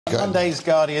Monday's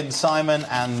Guardian, Simon,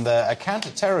 and a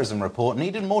counter-terrorism report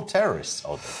needed more terrorists.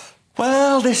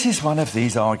 Well, this is one of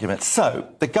these arguments. So,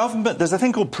 the government, there's a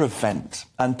thing called PREVENT,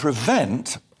 and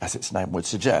PREVENT, as its name would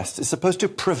suggest, is supposed to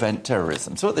prevent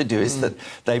terrorism. So what they do is that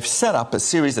they've set up a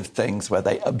series of things where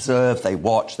they observe, they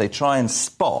watch, they try and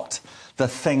spot the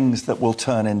things that will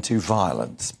turn into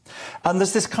violence. And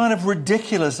there's this kind of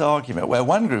ridiculous argument where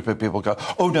one group of people go,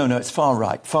 oh, no, it's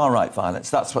far-right violence.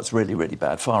 That's what's really, really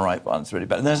bad. Far-right violence is really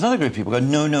bad. And there's another group of people who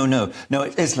go, no,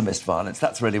 it's Islamist violence.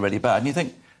 That's really, really bad. And you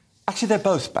think, actually, they're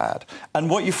both bad. And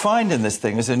what you find in this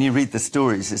thing is, when you read the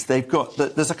stories, is they've got...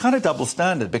 There's a kind of double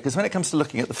standard, because when it comes to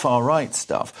looking at the far-right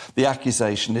stuff, the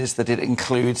accusation is that it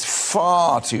includes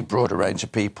far too broad a range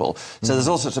of people. So there's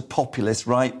all sorts of populist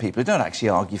right people who don't actually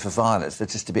argue for violence, they're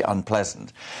just to be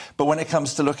unpleasant. But when it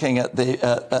comes to looking at the...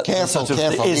 Careful. The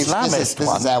Islamist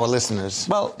this is our listeners.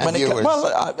 Well,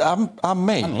 I'm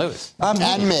me. And Lewis.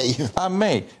 I'm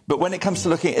me. But when it comes to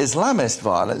looking at Islamist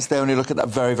violence, they only look at that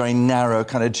very, very narrow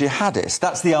kind of jihadist.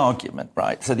 That's the argument,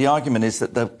 right? So the argument is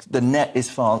that the net is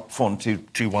far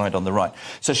too wide on the right.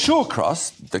 So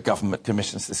Shawcross, the government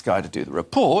commissions this guy to do the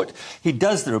report. He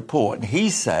does the report and he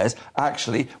says,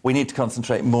 actually, we need to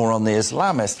concentrate more on the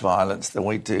Islamist violence than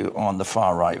we do on the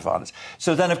far-right violence.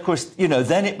 So then, of course,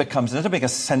 then it becomes, instead of being a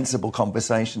sensible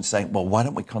conversation saying, well, why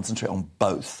don't we concentrate on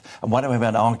both? And why don't we have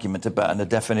an argument about and a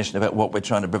definition about what we're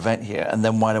trying to prevent here? And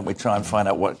then why don't we try and find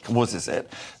out what causes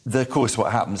it? Of course,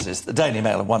 what happens is the Daily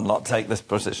Mail and one lot take this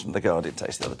position, the Guardian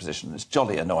takes the other position. It's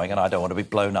jolly annoying, and I don't want to be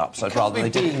blown up, so I'd rather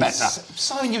they did better.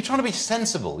 Simon, you're trying to be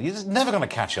sensible. You're just never going to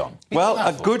catch on. Well,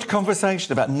 a good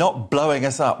conversation about not blowing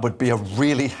us up would be a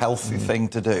really healthy thing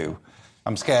to do.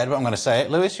 I'm scared, but I'm going to say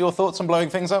it. Lewis, your thoughts on blowing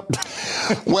things up?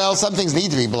 Well, some things need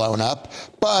to be blown up,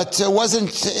 but didn't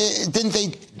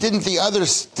the other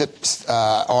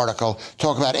article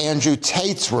talk about Andrew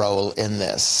Tate's role in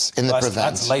this, in the PREVENT?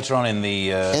 That's later on in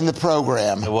the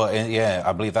program. Well, yeah,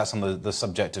 I believe that's on the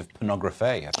subject of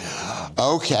pornography. I think.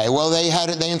 Okay, well, they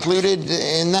included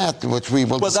in that, which we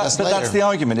will discuss later. But that's the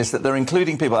argument, is that they're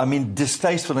including people. I mean,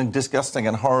 distasteful and disgusting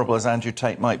and horrible as Andrew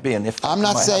Tate might be, and if I'm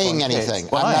not saying anything.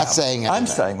 Well, I'm not saying anything. I'm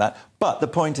saying that. But the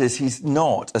point is, he's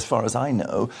not, as far as I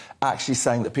know, actually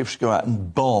saying that people should go out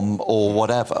and bomb or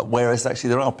whatever, whereas actually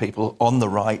there are people on the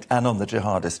right and on the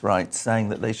jihadist right saying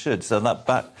that they should. So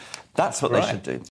that's what they should do.